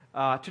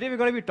Today we're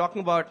going to be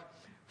talking about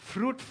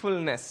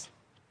fruitfulness.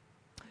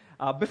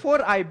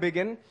 Before I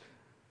begin,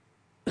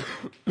 I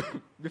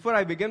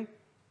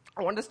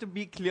want us to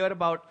be clear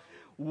about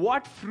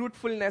what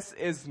fruitfulness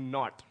is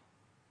not.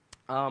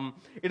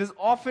 It is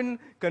often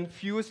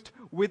confused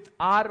with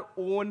our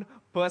own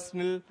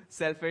personal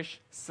selfish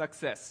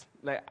success.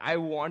 Like, I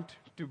want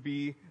to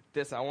be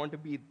this, I want to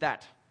be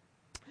that.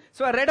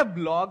 So I read a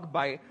blog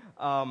by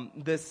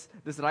this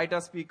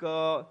writer,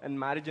 speaker, and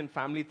marriage and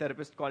family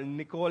therapist called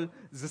Nicole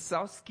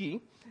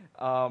Zasowski.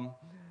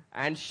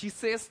 And she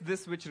says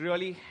this, which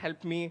really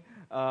helped me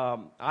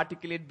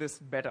articulate this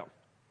better.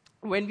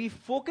 When we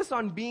focus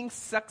on being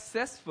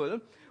successful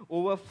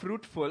over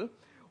fruitful,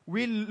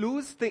 we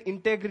lose the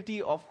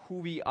integrity of who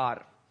we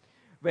are.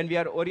 When we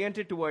are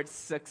oriented towards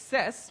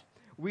success,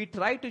 we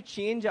try to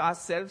change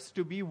ourselves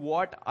to be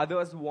what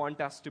others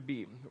want us to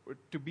be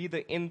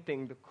the in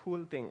thing, the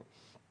cool thing,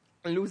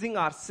 losing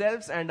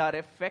ourselves and our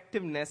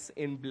effectiveness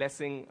in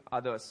blessing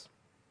others.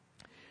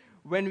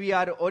 When we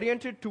are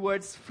oriented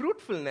towards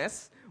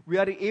fruitfulness, we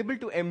are able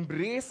to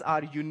embrace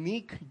our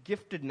unique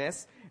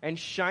giftedness and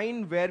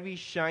shine where we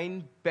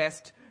shine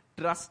best,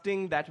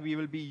 trusting that we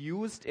will be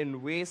used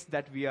in ways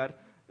that we are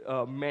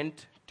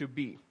meant to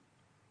be.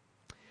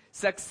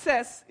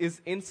 Success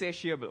is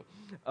insatiable.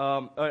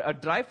 A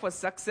drive for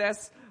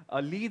success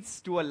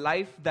leads to a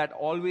life that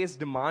always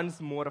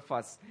demands more of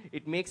us.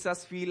 It makes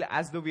us feel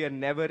as though we are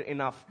never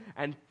enough,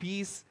 and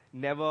peace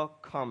never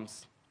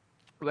comes.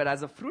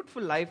 Whereas a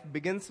fruitful life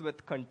begins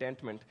with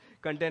contentment.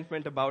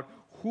 Contentment about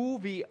who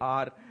we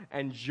are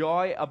and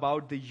joy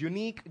about the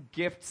unique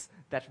gifts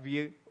that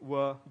we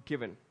were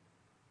given.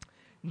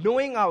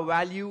 Knowing our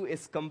value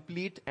is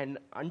complete and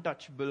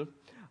untouchable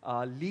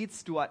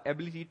leads to our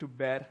ability to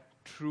bear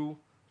true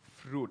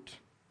fruit.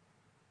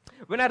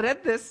 When I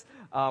read this,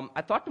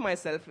 I thought to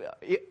myself,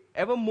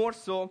 ever more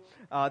so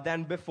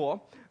than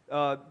before,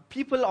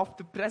 people of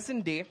the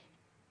present day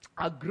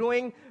are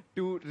growing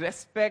to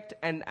respect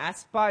and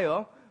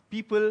aspire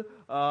people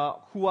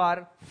who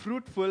are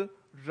fruitful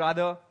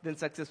rather than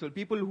successful.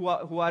 People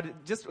who are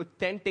just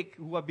authentic,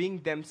 who are being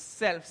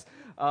themselves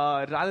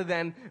rather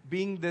than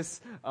being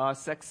this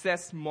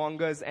success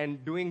mongers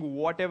and doing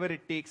whatever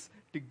it takes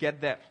to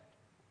get there.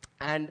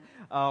 And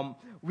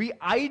we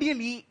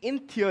ideally, in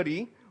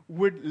theory,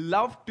 would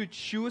love to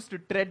choose to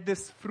tread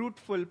this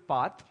fruitful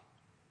path.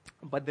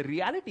 But the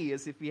reality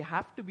is, if we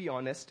have to be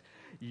honest,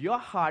 your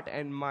heart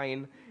and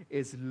mine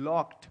is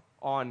locked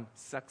on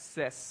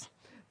success,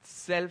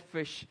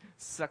 selfish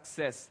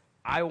success.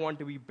 I want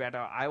to be better.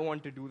 I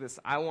want to do this.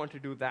 I want to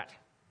do that.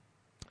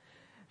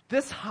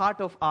 This heart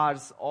of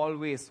ours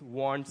always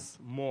wants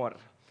more.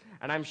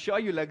 And I'm sure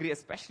you'll agree,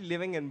 especially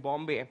living in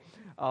Bombay,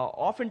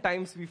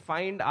 oftentimes we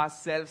find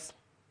ourselves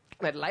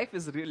that life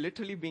is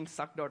literally being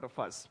sucked out of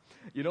us.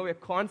 You know, we're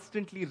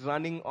constantly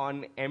running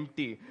on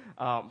empty.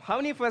 How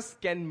many of us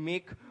can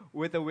make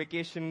with a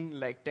vacation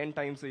like 10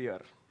 times a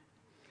year?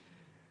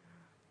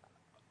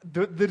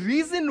 The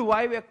reason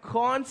why we're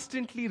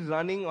constantly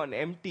running on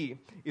empty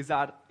is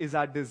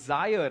our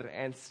desire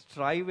and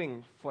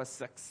striving for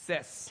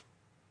success.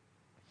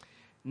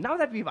 Now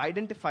that we've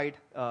identified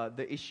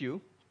the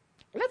issue,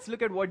 let's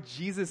look at what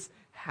Jesus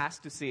has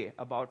to say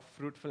about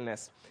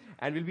fruitfulness.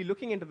 And we'll be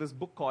looking into this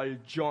book called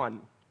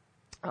John.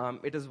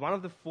 It is one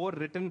of the 4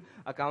 written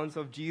accounts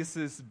of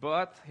Jesus'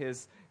 birth,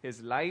 his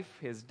life,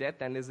 his death,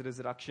 and his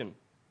resurrection.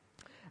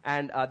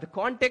 And the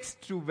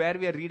context to where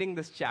we are reading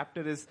this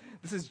chapter is,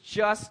 this is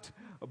just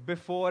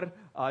before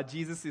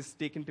Jesus is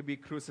taken to be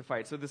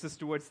crucified. So this is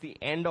towards the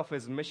end of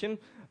his mission,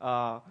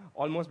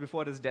 almost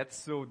before his death.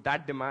 So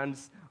that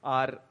demands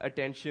our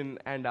attention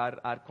and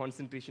our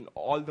concentration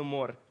all the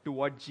more to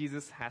what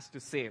Jesus has to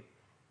say.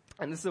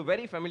 And this is a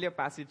very familiar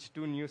passage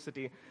to New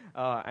City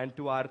and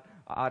to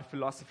our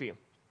philosophy.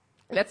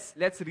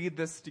 Let's read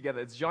this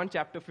together. It's John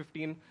chapter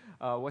 15,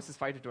 verses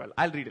 5 to 12.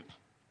 I'll read it.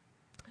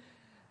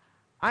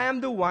 I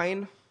am the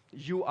vine,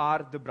 you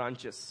are the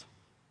branches.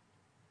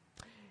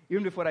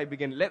 Even before I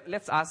begin,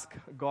 let's ask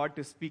God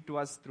to speak to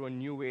us through a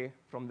new way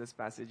from this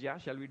passage. Yeah,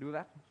 shall we do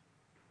that?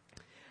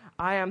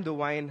 I am the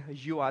vine,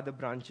 you are the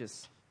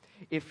branches.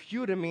 If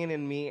you remain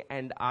in me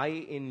and I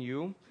in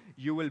you,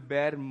 you will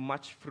bear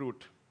much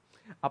fruit.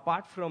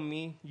 Apart from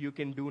me, you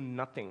can do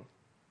nothing.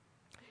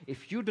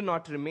 If you do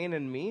not remain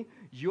in me,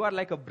 you are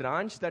like a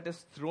branch that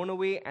is thrown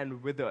away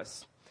and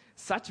withers.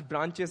 Such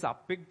branches are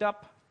picked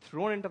up,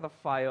 thrown into the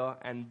fire,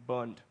 and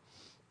burned.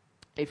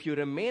 If you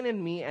remain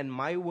in me and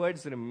my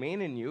words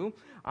remain in you,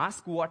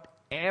 ask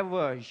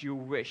whatever you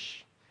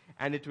wish,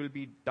 and it will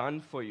be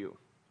done for you.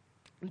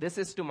 This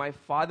is to my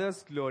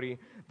Father's glory,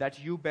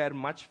 that you bear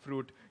much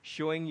fruit,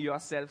 showing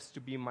yourselves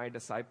to be my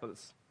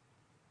disciples.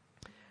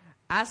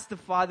 As the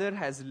Father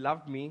has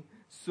loved me,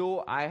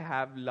 so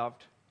have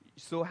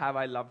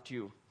I loved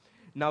you.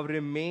 Now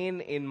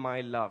remain in my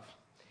love.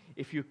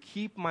 If you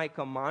keep my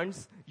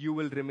commands, you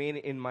will remain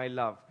in my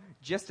love,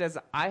 just as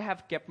I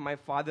have kept my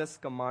Father's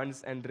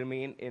commands and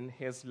remain in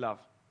his love.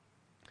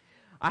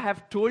 I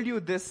have told you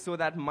this so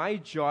that my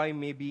joy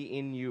may be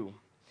in you,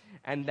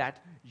 and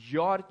that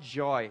your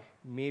joy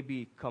may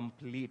be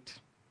complete.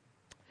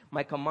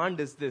 My command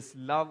is this: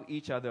 love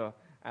each other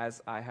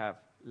as I have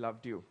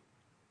loved you.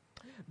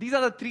 These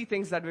are the three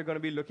things that we're going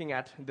to be looking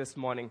at this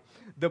morning.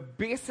 The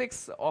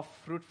basics of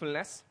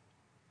fruitfulness,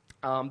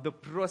 the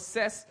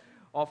process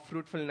of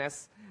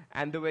fruitfulness,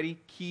 and the very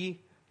key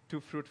to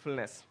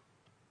fruitfulness.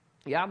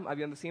 Yeah, are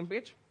we on the same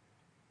page?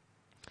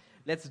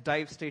 Let's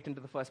dive straight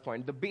into the first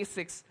point, the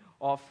basics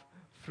of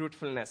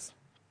fruitfulness.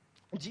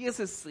 Jesus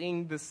is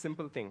saying this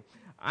simple thing: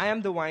 I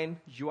am the vine,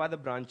 you are the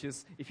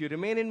branches. If you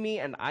remain in me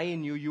and I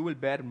in you, you will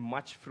bear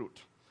much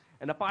fruit.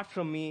 And apart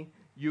from me,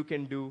 you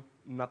can do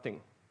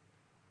nothing.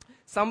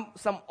 Some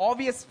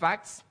obvious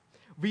facts.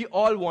 We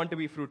all want to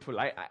be fruitful.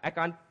 I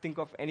can't think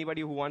of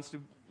anybody who wants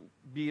to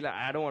be like,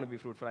 I don't want to be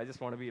fruitful. I just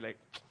want to be like,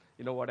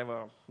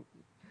 whatever.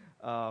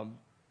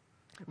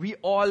 We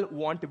all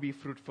want to be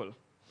fruitful.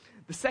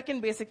 The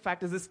second basic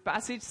fact is this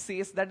passage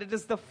says that it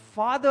is the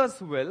Father's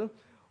will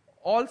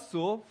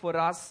also for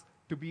us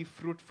to be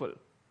fruitful.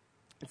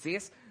 It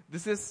says,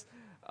 this is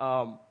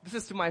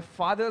to my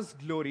Father's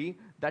glory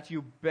that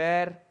you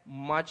bear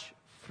much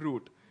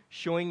fruit,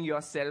 showing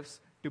yourselves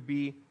to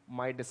be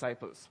my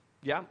disciples.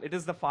 Yeah, it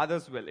is the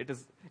Father's will. It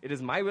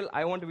is my will.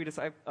 I want to be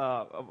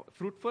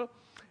fruitful,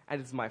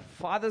 and it's my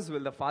Father's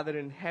will, the Father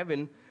in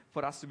heaven,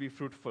 for us to be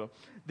fruitful.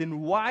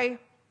 Then why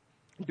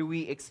do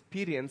we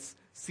experience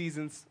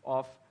seasons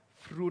of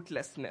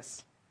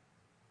fruitlessness?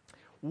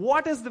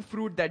 What is the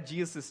fruit that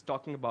Jesus is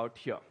talking about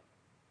here?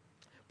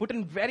 Put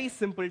in very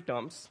simple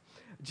terms,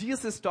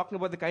 Jesus is talking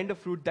about the kind of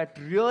fruit that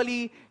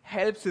really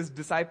helps his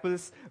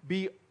disciples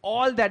be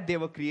all that they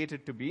were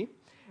created to be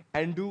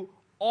and do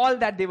all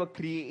that they were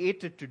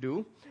created to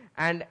do.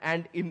 And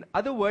in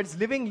other words,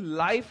 living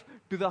life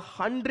to the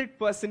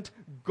 100%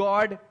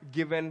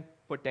 God-given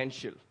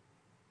potential.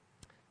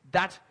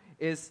 That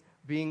is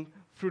being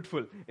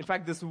fruitful. In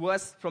fact, this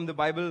verse from the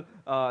Bible,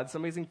 this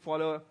amazing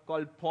follower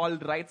called Paul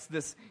writes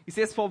this. He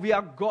says, "For we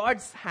are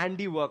God's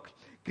handiwork,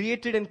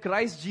 created in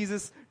Christ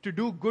Jesus to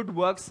do good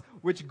works,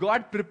 which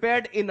God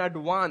prepared in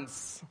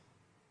advance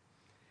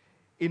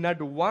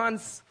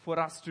for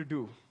us to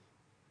do."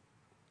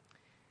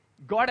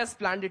 God has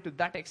planned it to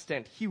that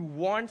extent. He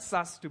wants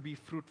us to be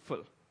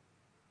fruitful.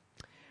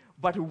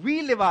 But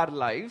we live our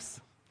lives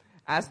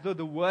as though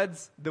the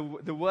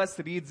verse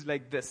reads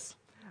like this: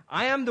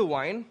 I am the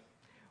vine,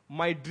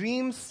 my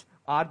dreams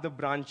are the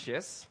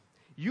branches.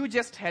 You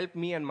just help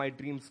me and my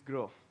dreams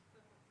grow.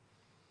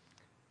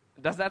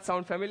 Does that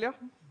sound familiar?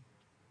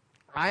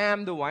 I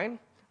am the vine,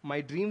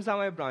 my dreams are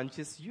my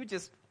branches. You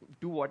just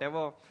do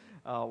whatever,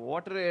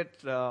 water it,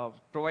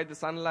 provide the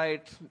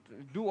sunlight,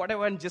 do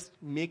whatever and just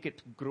make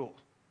it grow.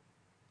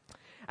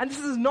 And this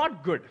is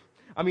not good.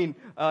 I mean,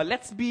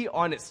 let's be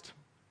honest.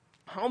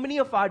 How many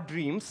of our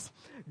dreams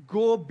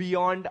go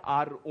beyond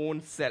our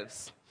own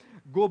selves?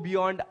 Go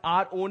beyond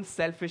our own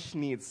selfish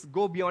needs,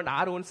 go beyond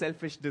our own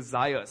selfish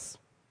desires.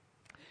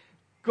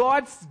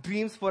 God's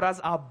dreams for us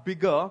are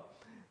bigger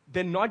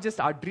than not just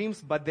our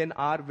dreams, but than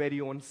our very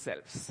own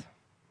selves.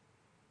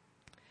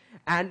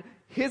 And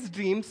his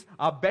dreams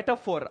are better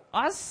for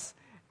us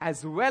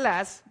as well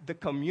as the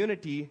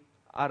community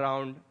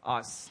around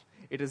us.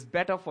 It is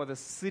better for the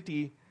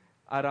city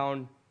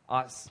around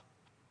us.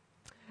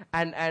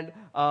 And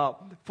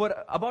for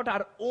about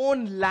our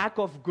own lack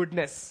of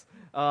goodness,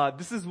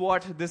 this is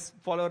what this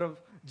follower of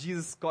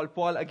Jesus called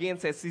Paul again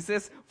says. He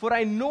says, "For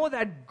I know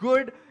that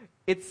good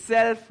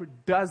itself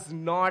does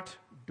not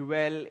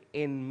dwell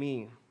in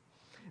me.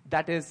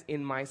 That is,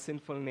 in my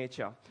sinful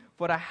nature.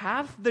 For I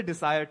have the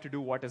desire to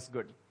do what is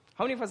good."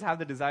 How many of us have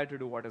the desire to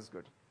do what is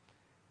good?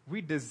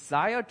 We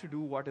desire to do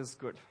what is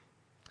good,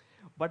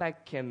 but I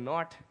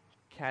cannot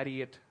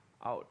carry it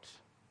out.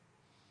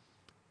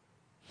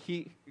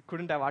 He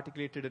couldn't have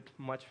articulated it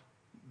much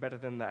better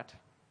than that.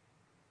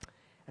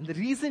 And the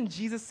reason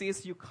Jesus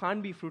says you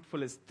can't be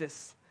fruitful is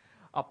this: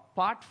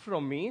 apart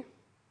from me,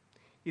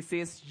 he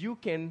says you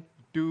can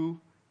do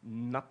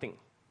nothing.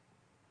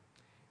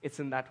 It's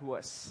in that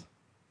verse.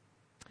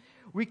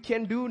 We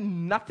can do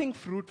nothing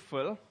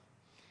fruitful,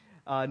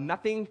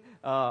 nothing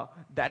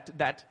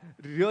that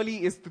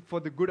really is for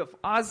the good of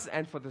us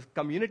and for the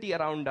community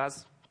around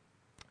us,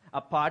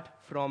 apart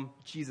from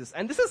Jesus.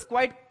 And this is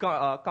quite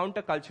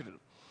countercultural.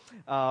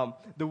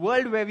 The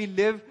world where we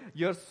live,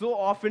 you're so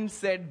often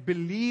said,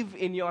 believe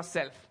in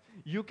yourself.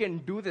 You can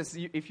do this.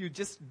 If you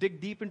just dig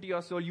deep into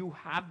your soul, you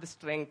have the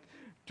strength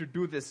to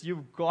do this.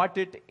 You've got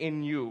it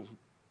in you.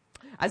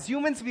 As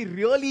humans, we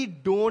really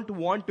don't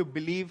want to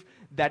believe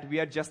that we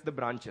are just the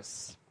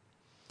branches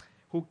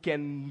who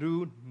can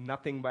do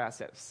nothing by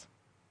ourselves.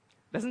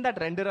 Doesn't that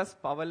render us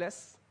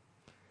powerless?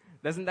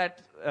 Doesn't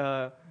that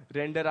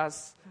render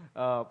us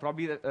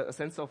probably a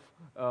sense of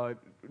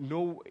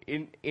no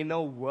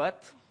inner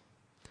worth?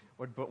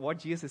 But what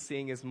Jesus is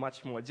saying is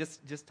much more.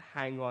 Just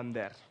hang on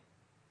there.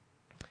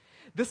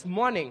 This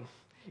morning,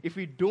 if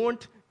we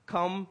don't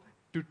come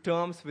to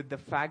terms with the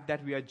fact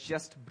that we are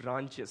just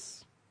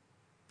branches,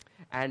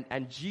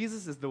 and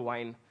Jesus is the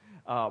vine,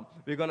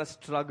 we're going to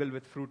struggle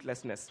with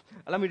fruitlessness.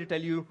 Allow me to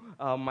tell you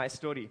my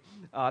story.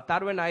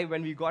 Taru and I,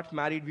 when we got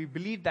married, we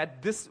believed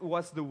that this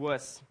was the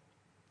verse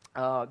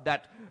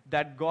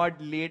that God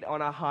laid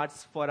on our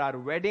hearts for our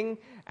wedding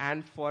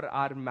and for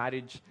our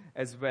marriage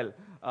as well.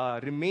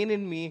 Remain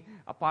in me.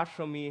 Apart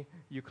from me,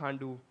 you can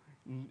do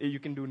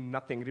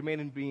nothing. Remain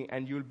in me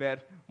and you'll bear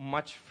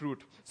much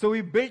fruit. So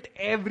we built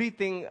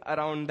everything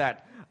around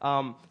that.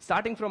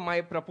 Starting from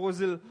my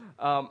proposal,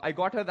 I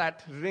got her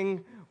that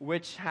ring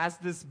which has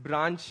this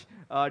branch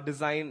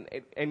design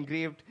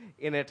engraved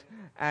in it.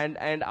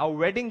 And our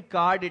wedding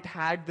card, it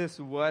had this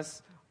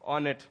verse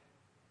on it.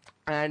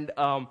 And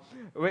our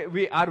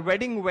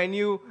wedding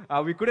venue,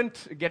 we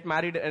couldn't get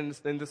married in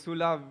the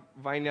Sula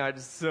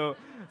vineyards. So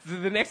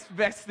the next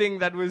best thing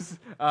that was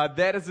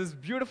there is this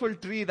beautiful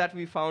tree that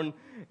we found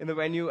in the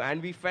venue.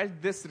 And we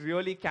felt this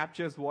really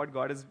captures what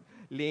God is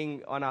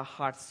laying on our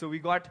hearts. So we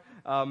got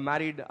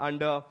married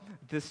under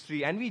this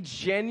tree. And we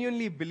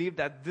genuinely believe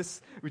that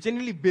this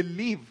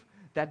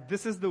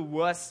is the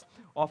verse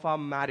of our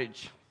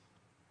marriage.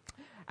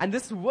 And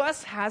this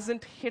verse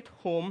hasn't hit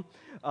home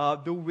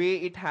the way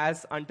it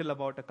has until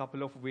about a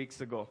couple of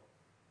weeks ago.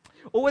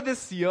 Over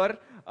this year,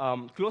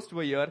 close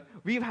to a year,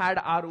 we've had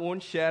our own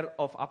share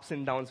of ups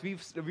and downs.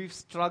 We've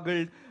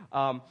struggled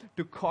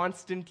to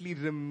constantly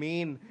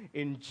remain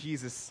in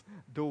Jesus,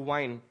 the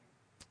vine.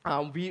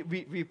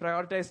 We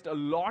prioritized a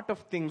lot of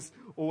things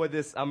over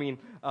this. I mean,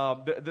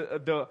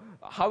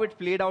 how it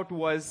played out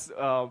was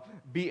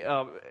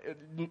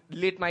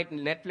late night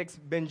Netflix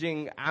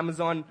binging,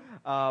 Amazon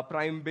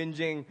Prime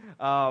binging,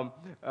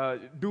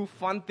 do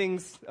fun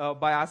things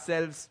by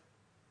ourselves.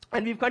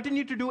 And we've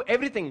continued to do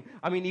everything.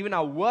 I mean, even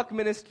our work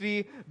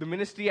ministry, the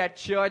ministry at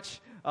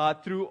church,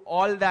 through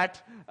all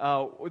that,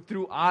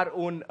 through our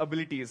own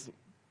abilities.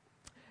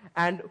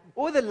 And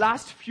over the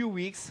last few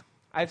weeks,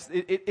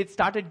 it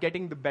started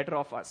getting the better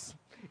of us.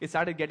 It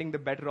started getting the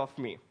better of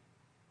me.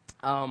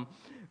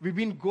 We've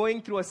been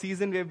going through a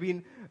season. We've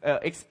been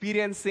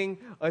experiencing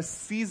a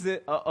season,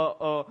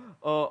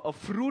 a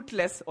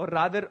fruitless, or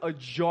rather a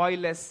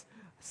joyless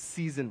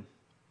season.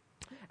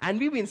 And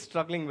we've been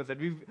struggling with it.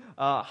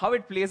 How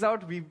it plays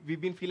out,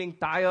 we've been feeling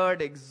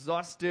tired,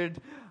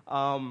 exhausted.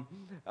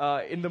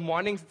 In the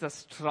mornings, it's a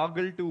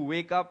struggle to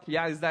wake up.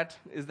 Yeah, is that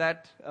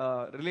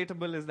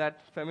relatable? Is that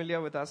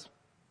familiar with us?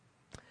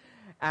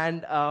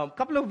 And a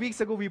couple of weeks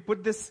ago, we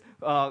put this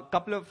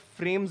couple of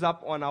frames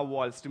up on our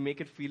walls to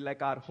make it feel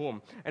like our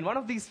home. And one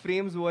of these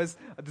frames was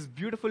this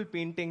beautiful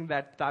painting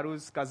that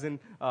Taru's cousin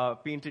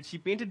painted. She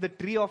painted the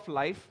tree of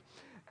life,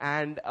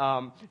 and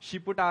she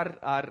put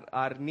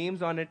our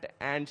names on it,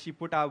 and she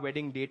put our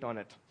wedding date on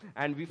it.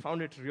 And we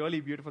found it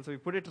really beautiful, so we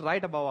put it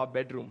right above our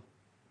bedroom.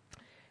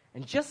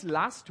 And just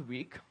last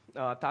week,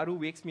 Taru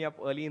wakes me up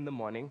early in the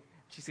morning.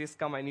 She says,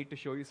 "Come, I need to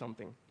show you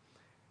something."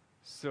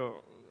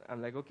 So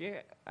I'm like,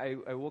 okay.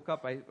 I woke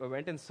up, I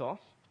went and saw.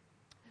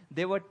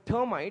 There were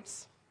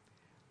termites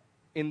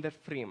in the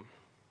frame.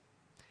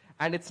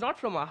 And it's not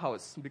from our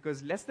house,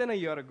 because less than a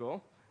year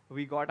ago,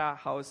 we got our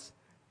house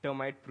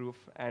termite-proof,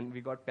 and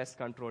we got pest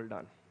control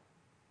done.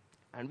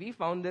 And we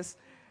found this,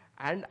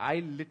 and I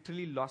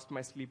literally lost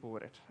my sleep over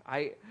it.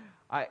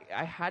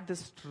 I had this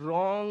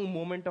strong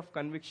moment of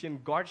conviction.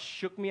 God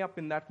shook me up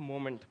in that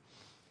moment.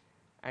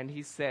 And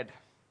he said,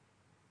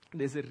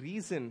 there's a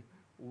reason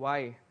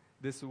why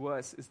this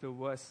verse is the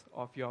verse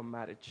of your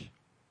marriage.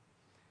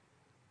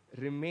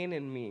 Remain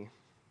in me.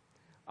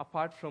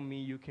 Apart from me,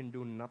 you can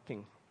do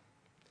nothing.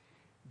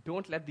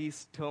 Don't let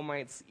these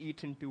termites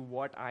eat into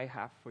what I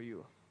have for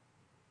you.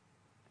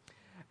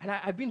 And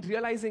I've been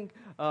realizing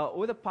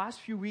over the past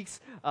few weeks,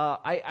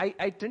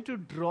 I tend to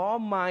draw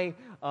my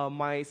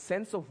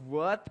sense of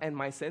worth and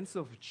my sense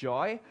of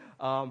joy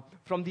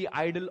from the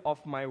idol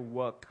of my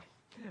work.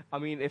 I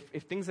mean,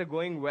 if things are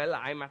going well,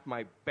 I'm at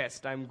my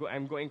best. I'm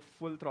going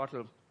full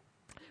throttle.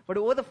 But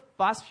over the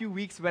past few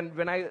weeks,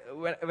 when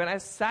I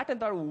sat and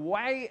thought,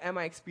 why am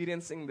I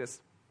experiencing this?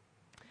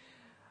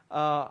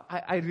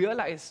 I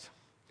realized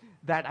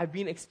that I've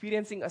been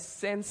experiencing a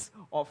sense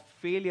of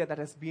failure that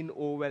has been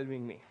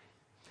overwhelming me.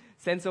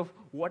 Sense of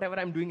whatever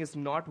I'm doing is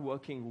not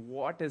working.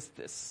 What is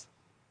this?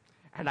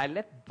 And I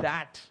let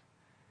that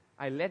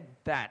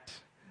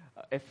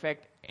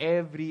affect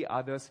every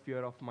other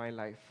sphere of my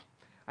life.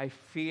 I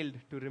failed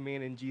to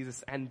remain in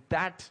Jesus. And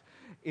that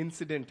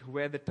incident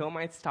where the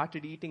termites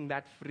started eating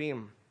that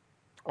frame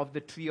of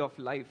the tree of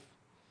life,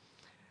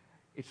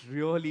 it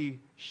really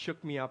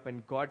shook me up,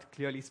 and God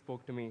clearly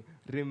spoke to me,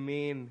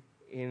 remain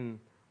in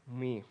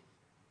me.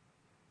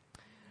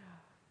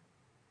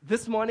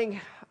 This morning,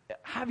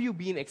 have you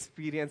been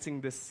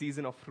experiencing this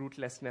season of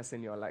fruitlessness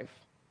in your life?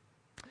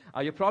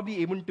 You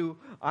probably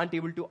aren't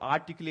able to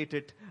articulate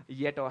it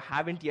yet, or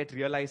haven't yet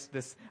realized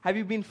this. Have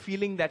you been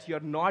feeling that you're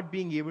not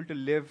being able to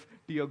live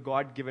to your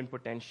God-given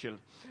potential?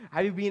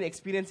 Have you been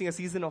experiencing a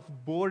season of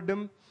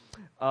boredom,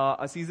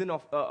 a season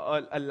of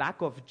a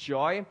lack of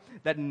joy,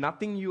 that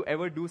nothing you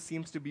ever do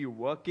seems to be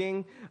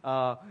working?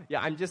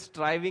 I'm just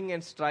striving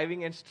and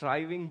striving and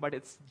striving, but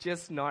it's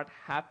just not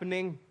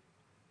happening.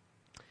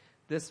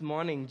 This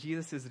morning,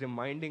 Jesus is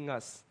reminding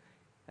us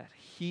that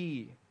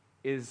He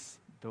is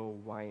the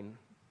vine.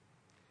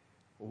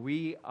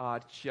 We are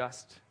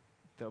just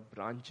the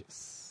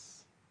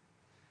branches.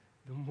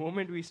 The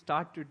moment we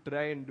start to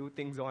try and do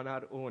things on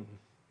our own,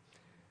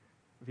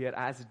 we are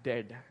as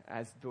dead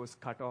as those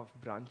cut off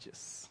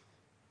branches.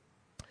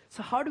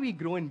 So how do we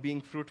grow in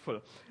being fruitful?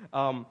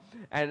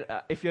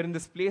 If you're in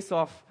this place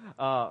of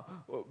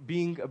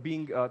being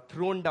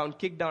thrown down,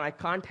 kicked down, I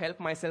can't help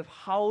myself,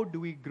 how do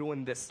we grow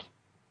in this?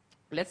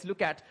 Let's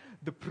look at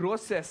the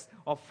process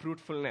of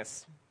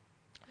fruitfulness.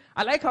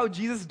 I like how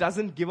Jesus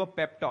doesn't give a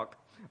pep talk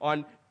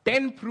on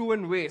 10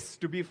 proven ways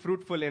to be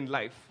fruitful in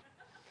life.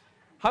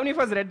 How many of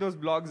us read those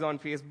blogs on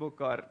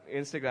Facebook or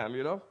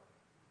Instagram,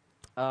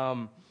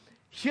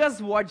 Here's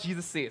what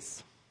Jesus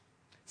says.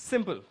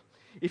 Simple.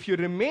 If you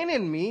remain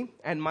in me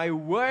and my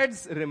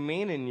words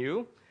remain in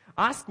you,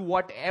 ask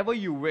whatever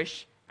you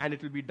wish and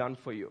it will be done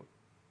for you.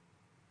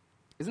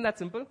 Isn't that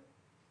simple?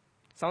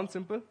 Sounds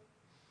simple?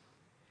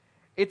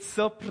 It's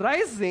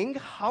surprising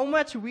how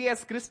much we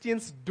as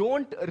Christians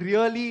don't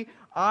really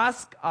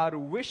ask our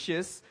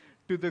wishes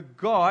to the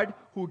God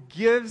who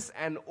gives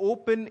an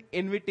open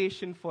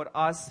invitation for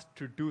us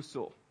to do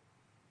so.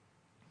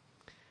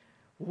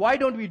 Why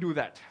don't we do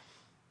that?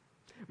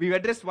 We've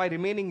addressed why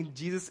remaining in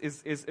Jesus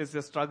is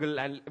a struggle,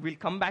 and we'll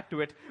come back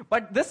to it.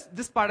 But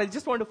this part, I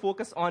just want to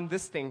focus on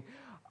this thing.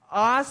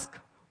 Ask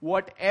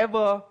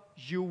whatever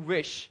you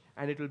wish,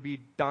 and it will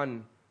be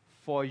done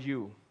for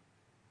you.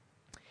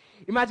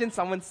 Imagine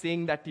someone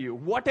saying that to you.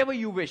 Whatever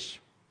you wish,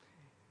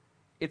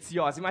 it's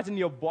yours. Imagine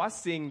your boss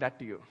saying that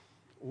to you.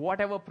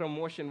 Whatever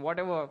promotion,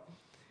 whatever.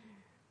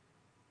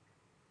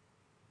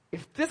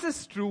 If this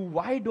is true,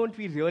 why don't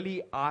we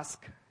really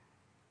ask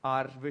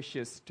our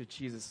wishes to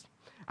Jesus?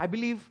 I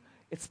believe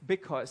it's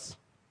because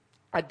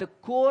at the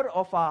core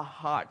of our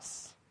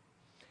hearts,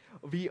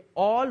 we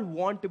all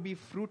want to be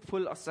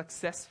fruitful or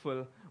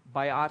successful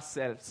by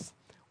ourselves,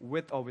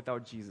 with or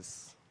without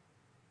Jesus.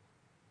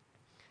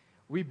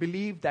 We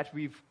believe that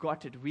we've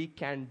got it, we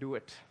can do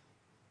it.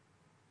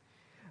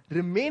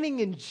 Remaining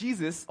in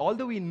Jesus,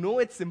 although we know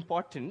it's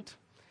important,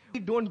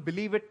 we don't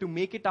believe it to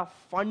make it a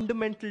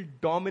fundamental,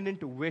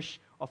 dominant wish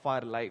of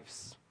our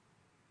lives.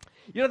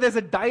 There's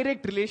a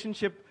direct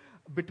relationship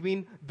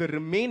between the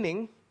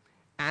remaining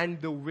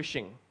and the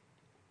wishing.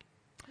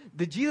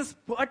 The Jesus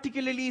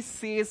particularly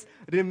says,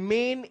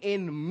 remain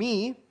in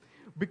me,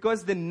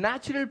 because the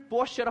natural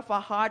posture of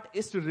our heart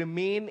is to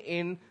remain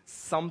in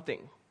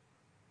something.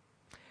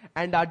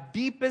 And our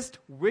deepest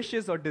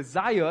wishes or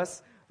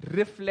desires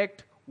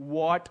reflect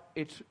what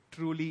it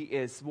truly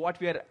is, what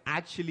we are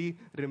actually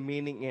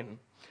remaining in.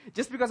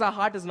 Just because our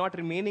heart is not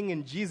remaining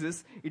in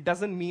Jesus, it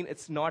doesn't mean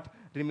it's not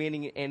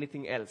remaining in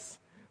anything else.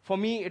 For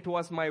me, it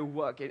was my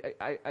work.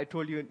 I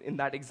told you in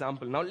that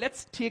example. Now,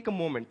 let's take a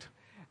moment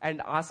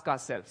and ask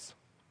ourselves,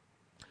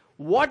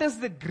 what is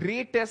the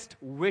greatest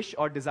wish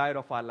or desire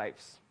of our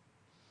lives?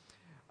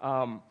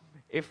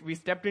 If we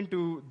stepped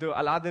into the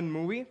Aladdin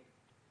movie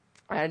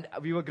and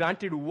we were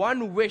granted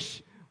one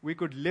wish we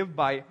could live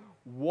by,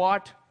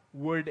 what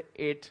would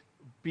it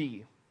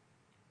be?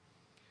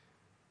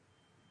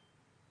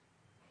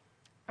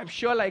 I'm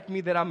sure, like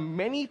me, there are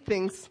many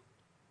things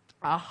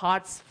our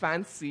hearts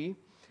fancy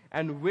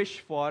and wish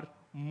for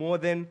more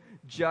than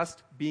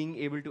just being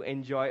able to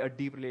enjoy a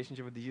deep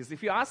relationship with Jesus.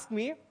 If you ask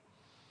me,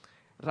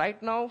 right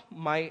now,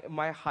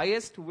 my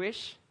highest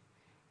wish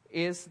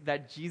is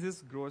that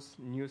Jesus grows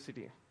New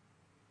City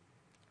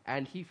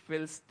and he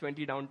fills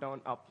 20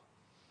 downtown up.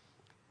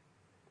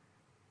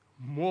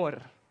 More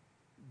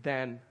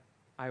than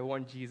I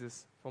want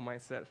Jesus for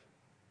myself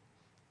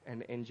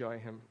and enjoy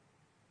him.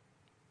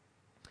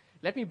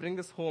 Let me bring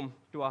this home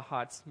to our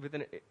hearts with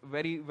a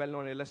very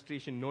well-known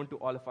illustration known to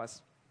all of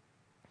us.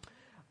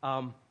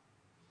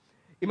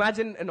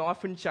 Imagine an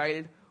orphan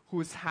child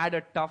who's had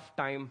a tough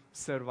time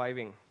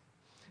surviving.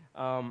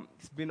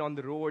 He's been on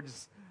the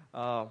roads,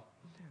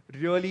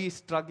 really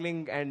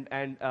struggling, and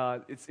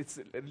it's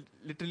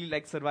literally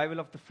like survival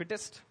of the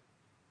fittest.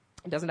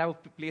 He doesn't have a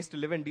place to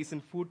live and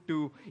decent food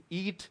to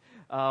eat,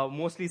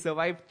 mostly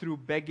survived through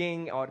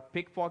begging or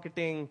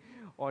pickpocketing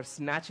or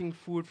snatching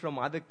food from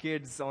other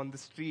kids on the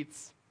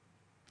streets.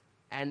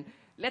 And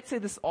let's say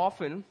this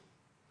orphan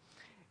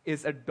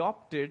is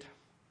adopted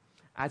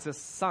as a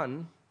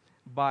son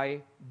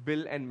by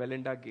Bill and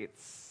Melinda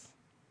Gates.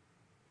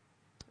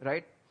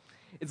 Right?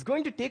 It's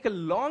going to take a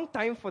long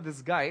time for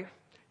this guy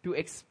to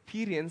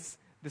experience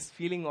this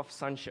feeling of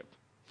sonship.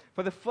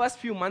 For the first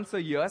few months or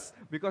years,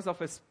 because of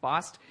his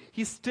past,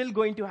 he's still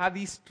going to have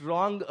these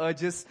strong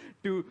urges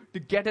to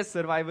get his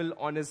survival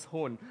on his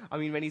own. I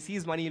mean, when he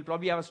sees money, he'll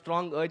probably have a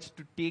strong urge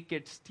to take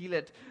it, steal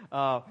it.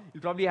 He'll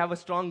probably have a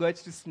strong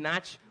urge to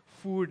snatch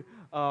food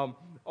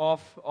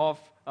off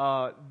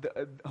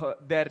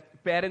their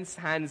parents'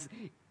 hands,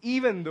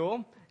 even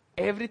though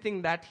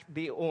everything that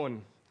they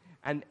own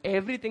and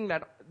everything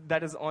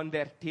that is on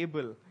their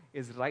table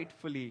is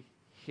rightfully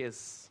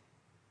his.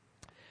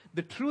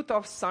 The truth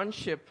of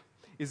sonship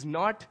is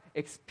not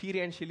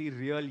experientially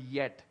real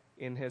yet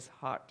in his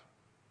heart.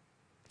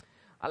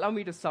 allow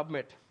me to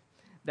submit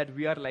that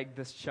we are like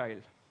this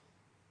child.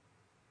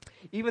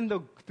 Even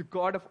though the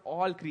God of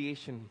all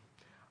creation,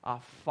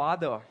 our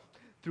Father,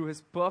 through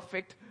his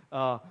perfect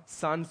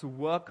Son's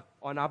work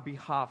on our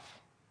behalf,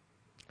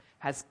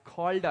 has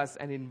called us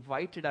and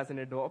invited us and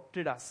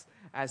adopted us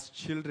as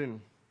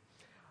children,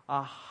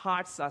 our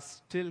hearts are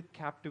still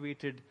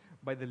captivated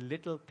by the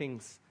little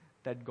things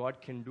that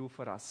God can do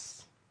for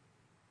us.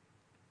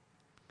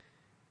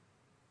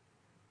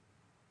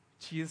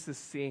 Jesus is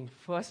saying,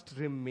 first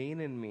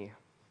remain in me.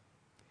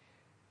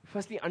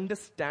 Firstly,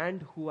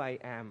 understand who I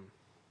am.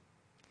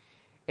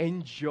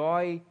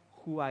 Enjoy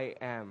who I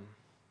am.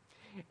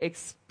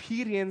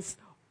 Experience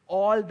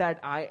all that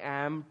I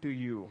am to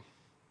you.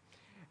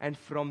 And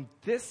from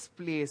this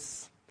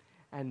place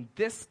and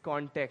this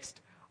context,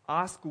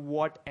 ask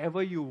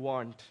whatever you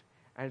want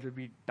and it will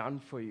be done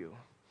for you.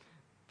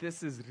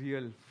 This is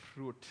real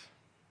fruit.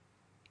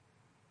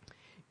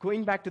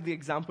 Going back to the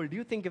example, do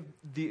you think if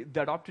the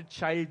adopted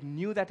child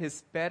knew that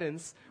his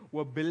parents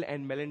were Bill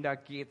and Melinda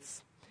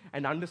Gates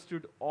and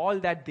understood all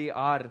that they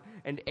are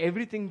and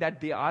everything that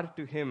they are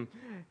to him,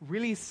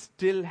 will he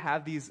still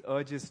have these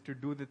urges to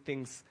do the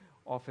things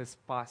of his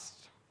past?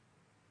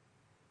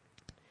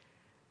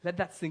 Let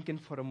that sink in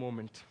for a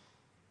moment.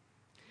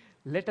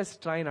 Let us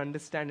try and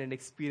understand and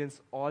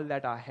experience all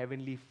that our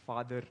Heavenly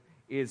Father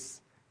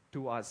is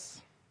to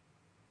us.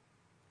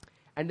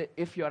 And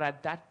if you're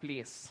at that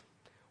place,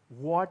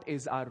 what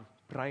is our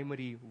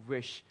primary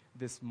wish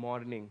this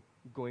morning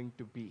going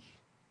to be?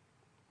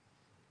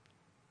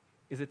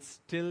 Is it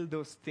still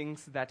those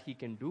things that he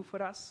can do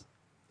for us?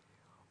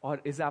 Or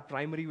is our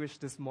primary wish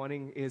this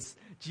morning is,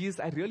 Jesus,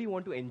 I really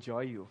want to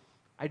enjoy you.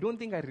 I don't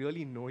think I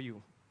really know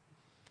you.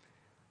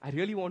 I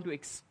really want to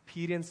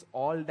experience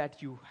all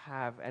that you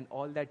have and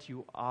all that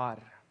you are.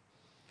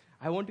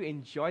 I want to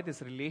enjoy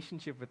this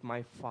relationship with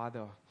my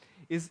Father.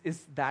 Is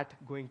that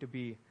going to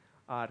be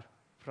our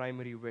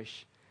primary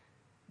wish?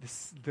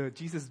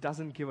 Jesus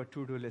doesn't give a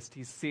to-do list.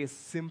 He says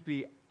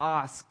simply,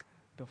 ask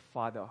the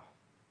Father.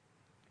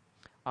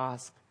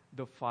 Ask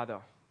the Father.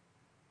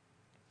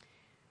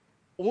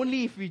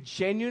 Only if we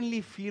genuinely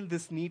feel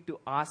this need to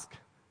ask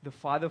the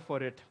Father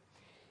for it,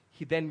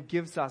 he then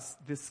gives us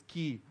this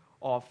key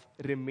of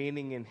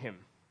remaining in him.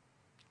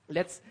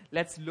 Let's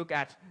look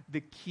at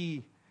the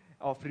key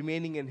of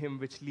remaining in him,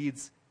 which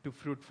leads to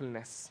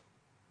fruitfulness.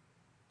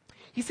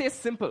 He says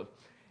simple,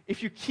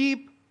 if you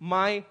keep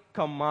my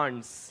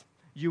commands,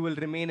 you will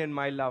remain in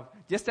my love,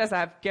 just as I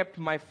have kept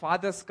my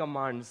Father's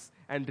commands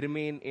and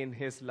remain in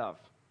his love.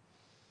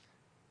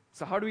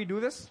 So how do we do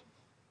this?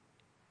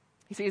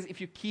 He says, if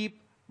you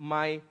keep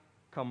my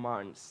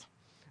commands.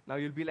 Now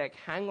you'll be like,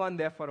 hang on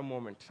there for a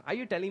moment. Are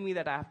you telling me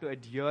that I have to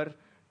adhere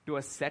to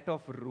a set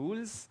of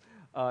rules,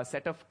 a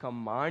set of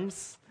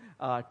commands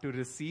to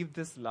receive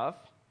this love?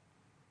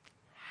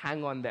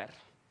 Hang on there.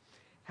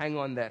 Hang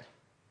on there.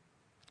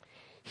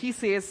 He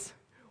says,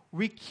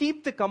 we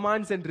keep the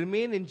commands and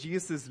remain in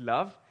Jesus'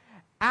 love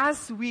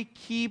as we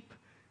keep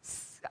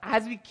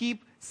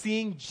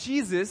seeing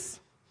Jesus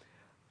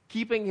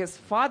keeping his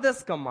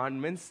Father's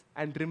commandments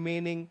and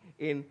remaining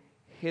in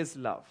his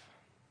love.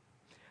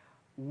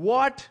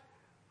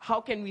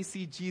 How can we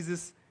see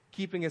Jesus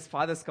keeping his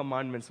Father's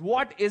commandments?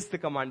 What is the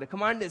command?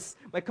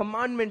 My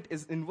commandment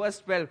is in verse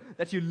 12,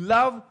 that you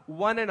love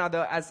one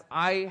another as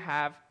I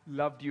have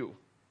loved you.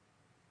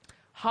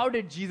 How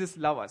did Jesus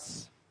love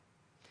us?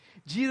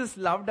 Jesus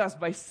loved us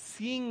by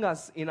seeing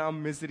us in our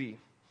misery.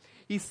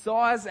 He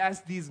saw us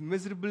as these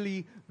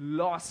miserably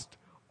lost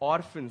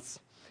orphans.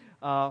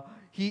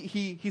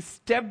 He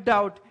stepped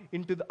out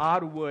into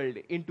our world,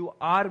 into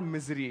our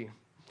misery,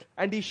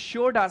 and he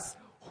showed us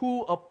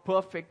who a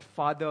perfect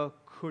father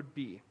could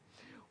be,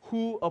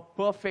 who a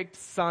perfect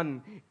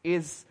son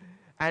is.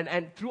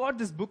 And throughout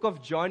this book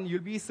of John,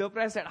 you'll be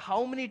surprised at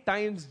how many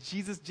times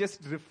Jesus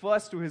just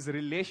refers to his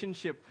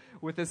relationship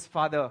with his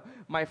Father.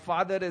 My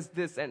Father is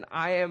this, and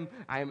I am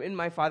in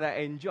my Father. I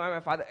enjoy my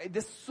Father.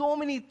 There's so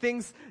many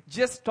things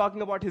just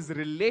talking about his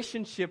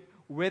relationship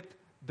with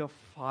the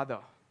Father.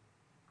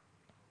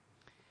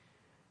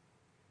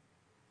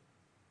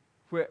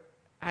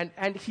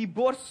 And he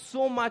bore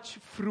so much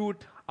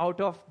fruit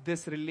out of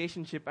this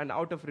relationship and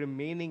out of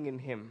remaining in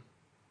him.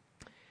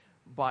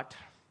 But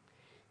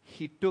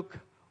he took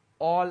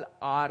all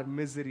our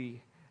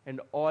misery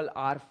and all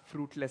our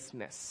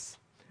fruitlessness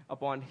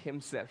upon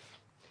himself.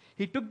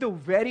 He took the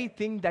very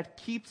thing that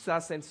keeps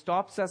us and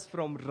stops us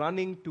from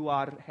running to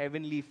our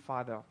Heavenly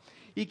Father.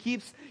 He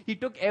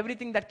took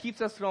everything that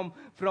keeps us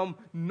from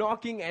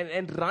knocking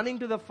and running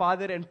to the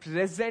Father and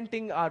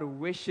presenting our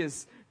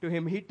wishes to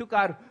him. He took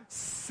our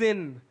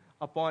sin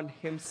upon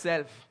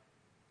himself.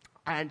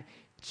 And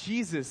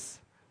Jesus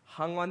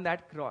hung on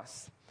that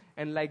cross.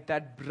 And like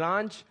that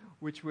branch,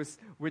 which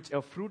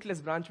a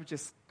fruitless branch which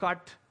is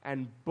cut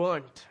and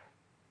burnt,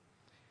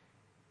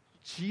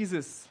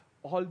 Jesus,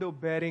 although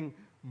bearing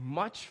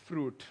much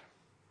fruit,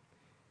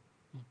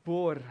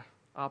 bore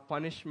our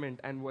punishment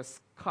and was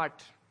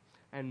cut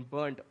and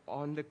burnt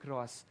on the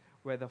cross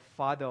where the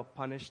Father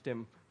punished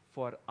him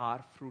for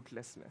our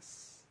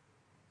fruitlessness.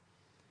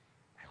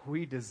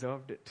 We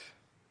deserved it.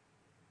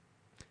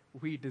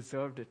 We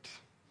deserved it.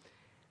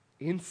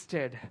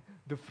 Instead,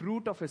 the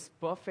fruit of his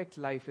perfect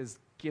life is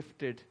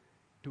gifted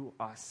to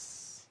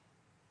us.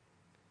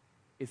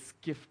 Is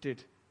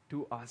gifted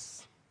to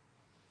us.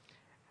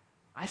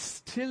 I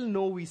still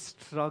know we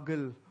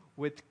struggle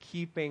with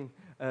keeping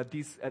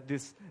these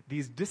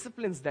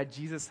disciplines that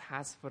Jesus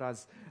has for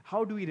us.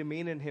 How do we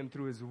remain in him?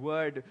 Through his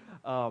word,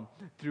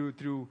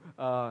 through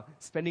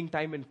spending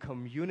time in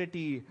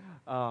community,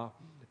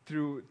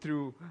 through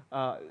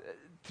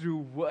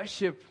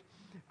worship.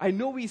 I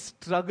know we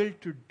struggle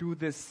to do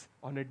this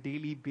on a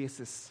daily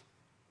basis.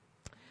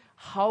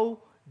 How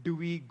do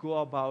we go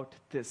about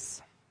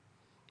this?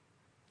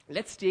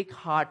 Let's take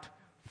heart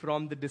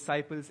from the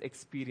disciples'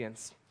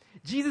 experience.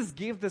 Jesus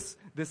gave this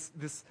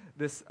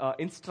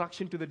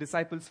instruction to the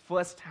disciples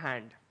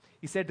firsthand.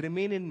 He said,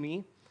 remain in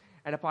me,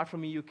 and apart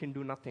from me you can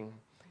do nothing.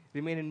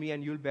 Remain in me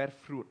and you'll bear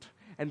fruit.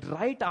 And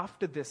right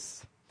after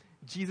this,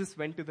 Jesus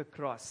went to the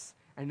cross.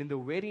 And in the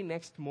very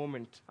next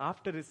moment,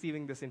 after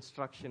receiving this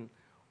instruction,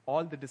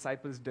 all the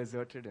disciples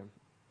deserted him.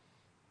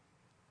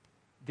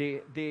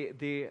 They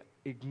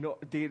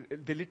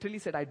literally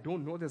said, I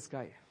don't know this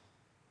guy.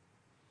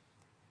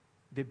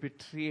 They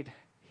betrayed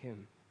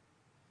him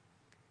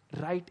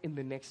right in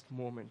the next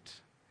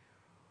moment.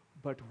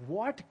 But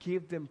what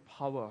gave them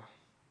power?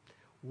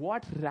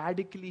 What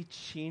radically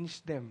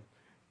changed them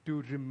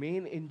to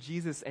remain in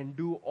Jesus and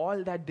do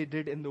all that they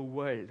did in the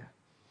world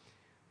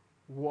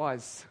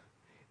was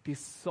they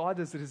saw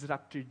this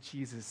resurrected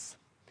Jesus.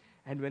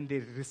 And when they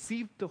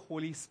received the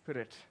Holy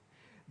Spirit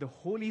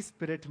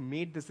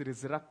made this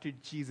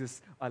resurrected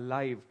Jesus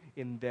alive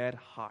in their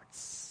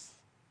hearts.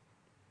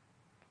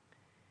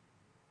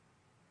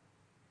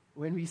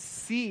 When we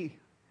see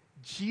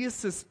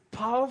Jesus'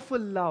 powerful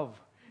love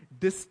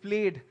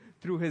displayed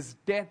through his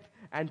death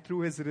and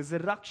through his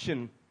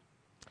resurrection,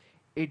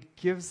 it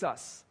gives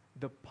us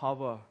the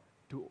power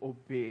to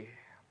obey.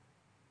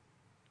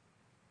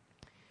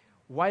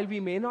 While we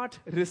may not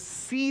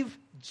receive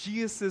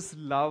Jesus'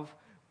 love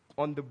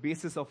on the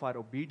basis of our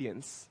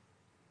obedience,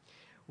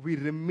 we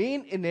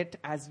remain in it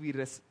as we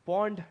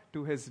respond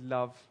to his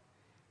love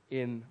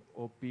in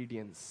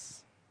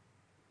obedience.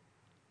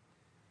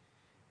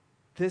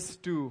 This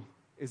too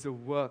is a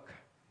work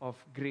of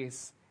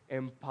grace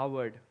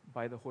empowered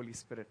by the Holy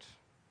Spirit.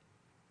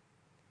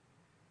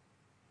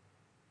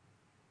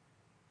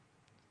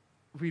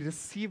 We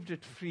received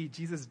it free.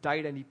 Jesus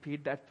died and he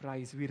paid that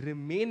price. We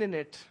remain in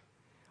it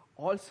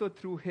also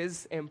through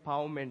his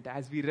empowerment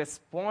as we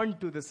respond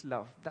to this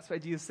love. That's why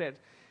Jesus said,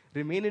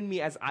 remain in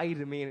me as I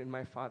remain in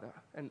my Father.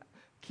 And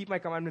keep my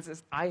commandments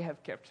as I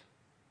have kept.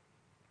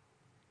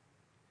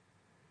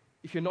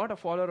 If you're not a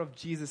follower of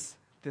Jesus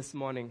this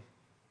morning,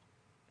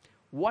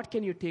 what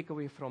can you take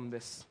away from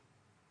this?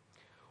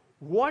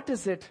 What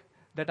is it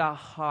that our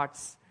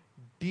hearts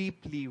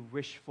deeply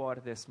wish for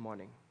this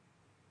morning?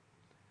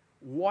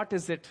 What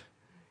is it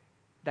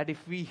that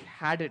if we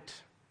had it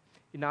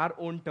in our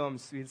own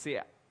terms, we'll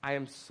say, I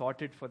am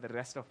sorted for the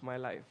rest of my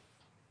life.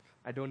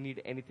 I don't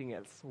need anything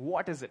else.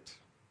 What is it?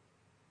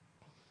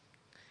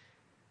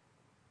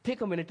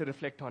 Take a minute to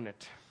reflect on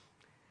it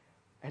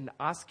and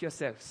ask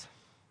yourselves.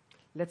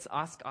 Let's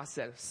ask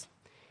ourselves,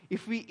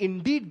 if we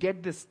indeed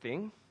get this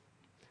thing,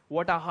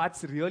 what our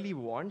hearts really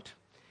want,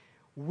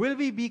 will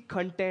we be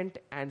content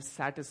and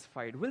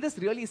satisfied? Will this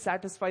really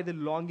satisfy the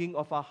longing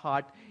of our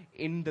heart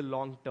in the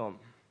long term?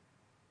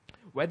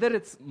 Whether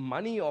it's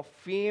money or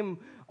fame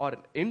or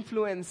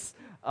influence,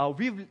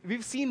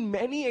 we've seen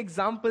many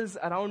examples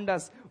around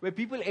us where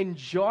people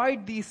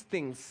enjoyed these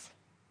things.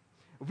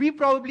 We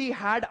probably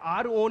had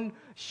our own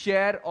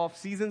share of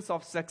seasons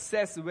of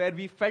success where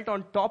we felt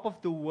on top of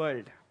the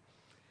world.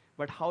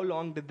 But how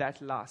long did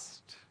that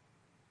last?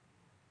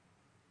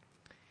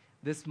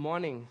 This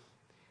morning,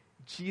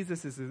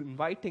 Jesus is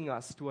inviting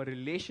us to a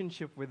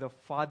relationship with a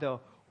Father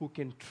who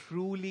can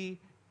truly,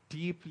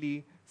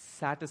 deeply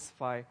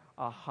satisfy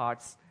our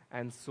hearts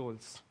and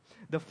souls.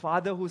 The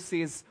Father who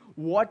says,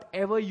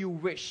 whatever you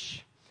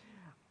wish,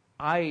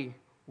 I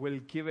will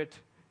give it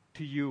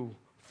to you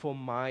for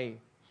my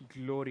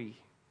glory.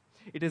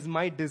 It is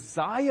my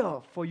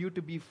desire for you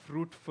to be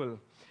fruitful,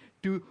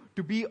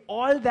 to be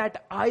all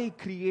that I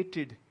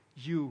created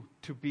you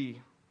to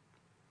be.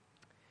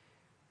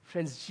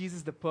 Friends,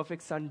 Jesus, the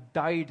perfect Son,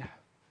 died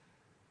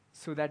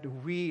so that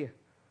we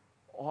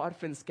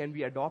orphans can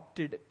be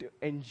adopted to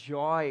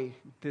enjoy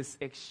this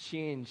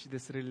exchange,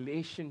 this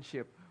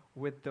relationship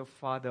with the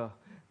Father.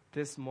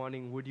 This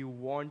morning, would you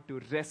want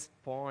to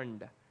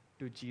respond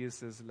to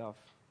Jesus' love?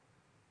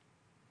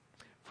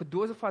 For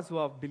those of us who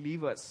are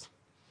believers,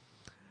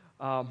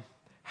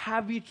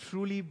 have we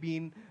truly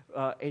been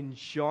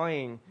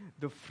enjoying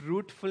the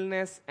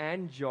fruitfulness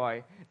and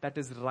joy that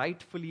is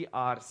rightfully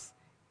ours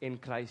in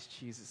Christ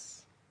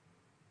Jesus?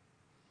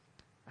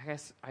 I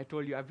guess I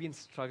told you, I've been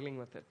struggling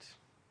with it.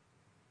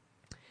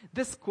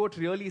 This quote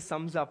really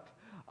sums up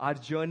our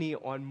journey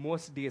on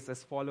most days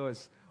as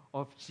followers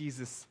of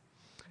Jesus.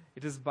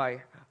 It is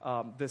by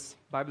this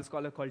Bible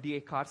scholar called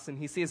D.A. Carson.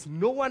 He says,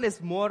 no one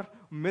is more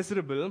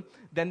miserable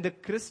than the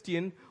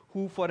Christian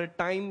who for a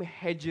time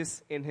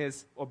hedges in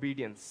his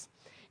obedience.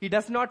 He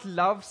does not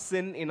love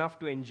sin enough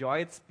to enjoy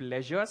its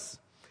pleasures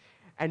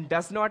and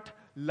does not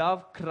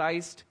love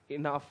Christ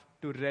enough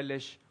to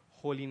relish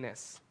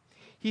holiness.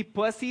 He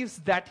perceives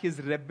that his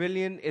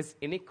rebellion is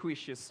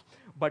iniquitous,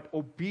 but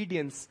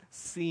obedience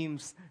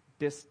seems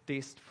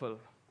distasteful.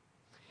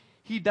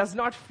 He does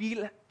not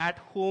feel at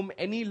home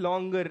any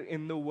longer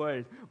in the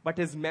world, but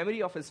his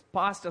memory of his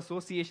past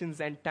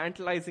associations and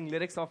tantalizing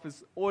lyrics of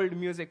his old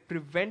music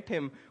prevent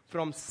him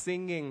from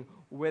singing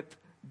with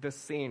the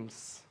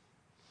saints.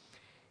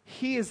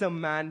 He is a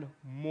man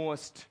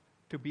most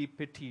to be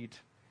pitied,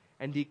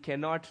 and he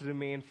cannot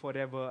remain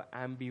forever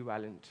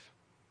ambivalent.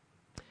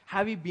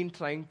 Have you been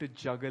trying to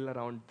juggle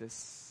around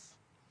this?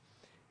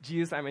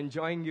 Jesus, I'm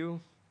enjoying you.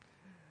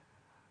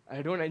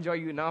 I don't enjoy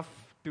you enough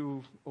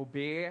to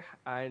obey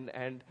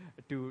and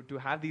to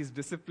have these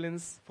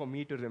disciplines for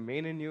me to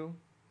remain in you.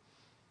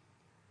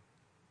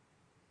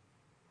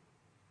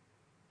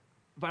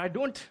 But I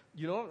don't,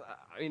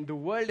 the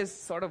world is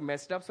sort of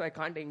messed up, so I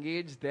can't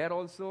engage there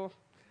also.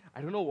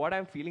 I don't know what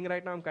I'm feeling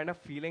right now. I'm kind of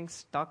feeling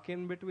stuck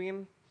in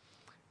between.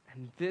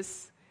 And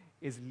this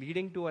is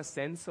leading to a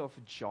sense of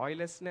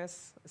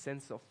joylessness, a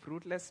sense of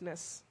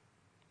fruitlessness.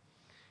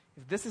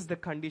 If this is the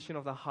condition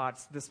of the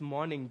hearts this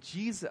morning,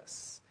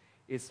 Jesus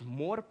is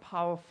more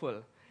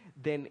powerful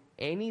than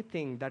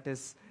anything that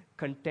is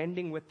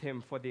contending with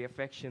him for the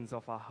affections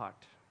of our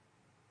heart.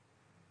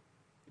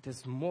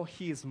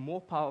 He is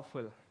more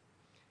powerful.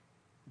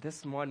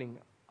 This morning,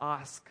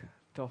 ask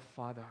the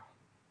Father.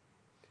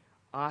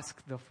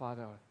 Ask the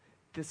Father,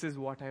 this is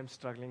what I'm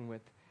struggling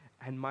with.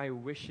 And my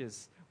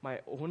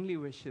only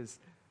wish is,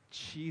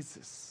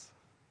 Jesus,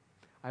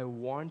 I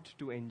want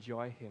to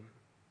enjoy him.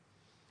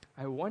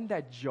 I want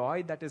that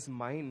joy that is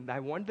mine. I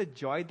want the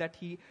joy that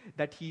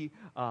he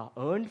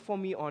earned for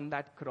me on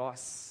that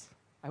cross.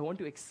 I want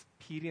to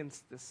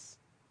experience this.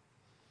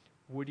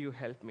 Would you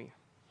help me?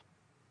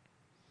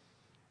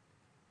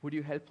 Would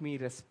you help me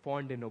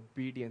respond in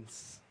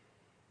obedience?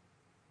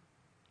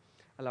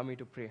 Allow me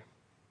to pray.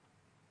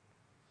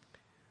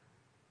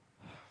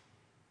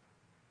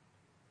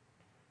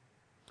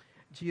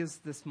 Jesus,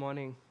 this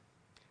morning,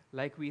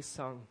 like we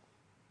sung,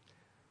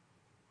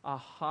 our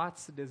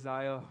heart's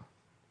desire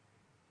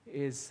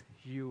is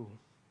you.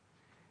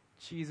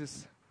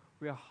 Jesus,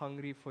 we are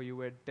hungry for you.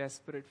 We're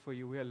desperate for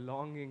you. We are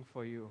longing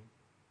for you.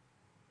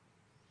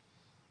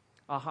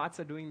 Our hearts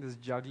are doing this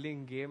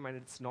juggling game and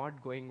it's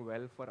not going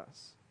well for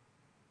us.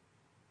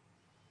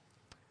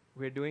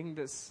 We're doing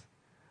this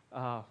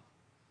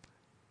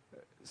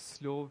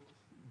slow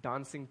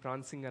dancing,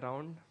 prancing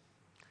around,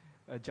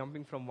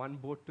 jumping from one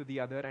boat to the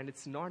other, and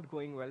it's not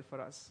going well for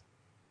us.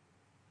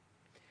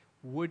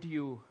 Would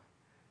you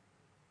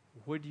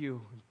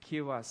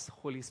give us,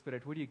 Holy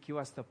Spirit, would you give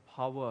us the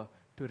power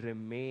to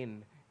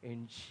remain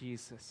in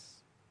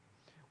Jesus?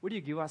 Would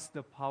you give us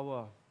the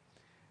power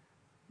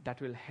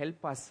that will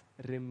help us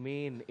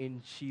remain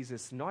in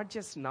Jesus? Not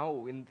just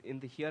now, in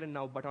the here and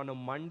now, but on a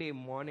Monday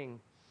morning,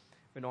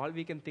 when all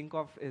we can think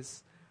of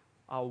is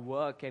our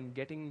work and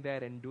getting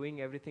there and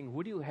doing everything.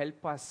 Would you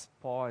help us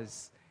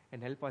pause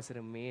and help us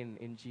remain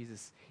in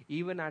Jesus?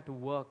 Even at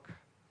work,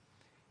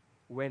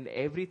 when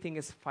everything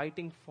is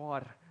fighting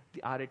for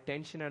our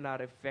attention and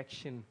our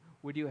affection,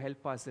 would you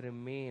help us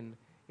remain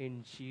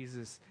in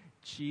Jesus?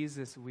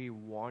 Jesus, we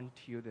want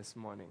you this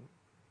morning.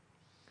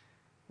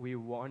 We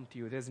want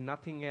you. There's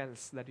nothing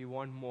else that we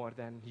want more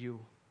than you.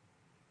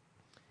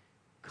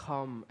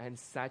 Come and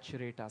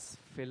saturate us,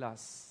 fill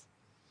us,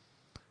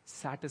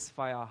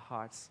 satisfy our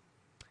hearts.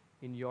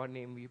 In your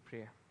name we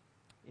pray.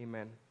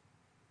 Amen.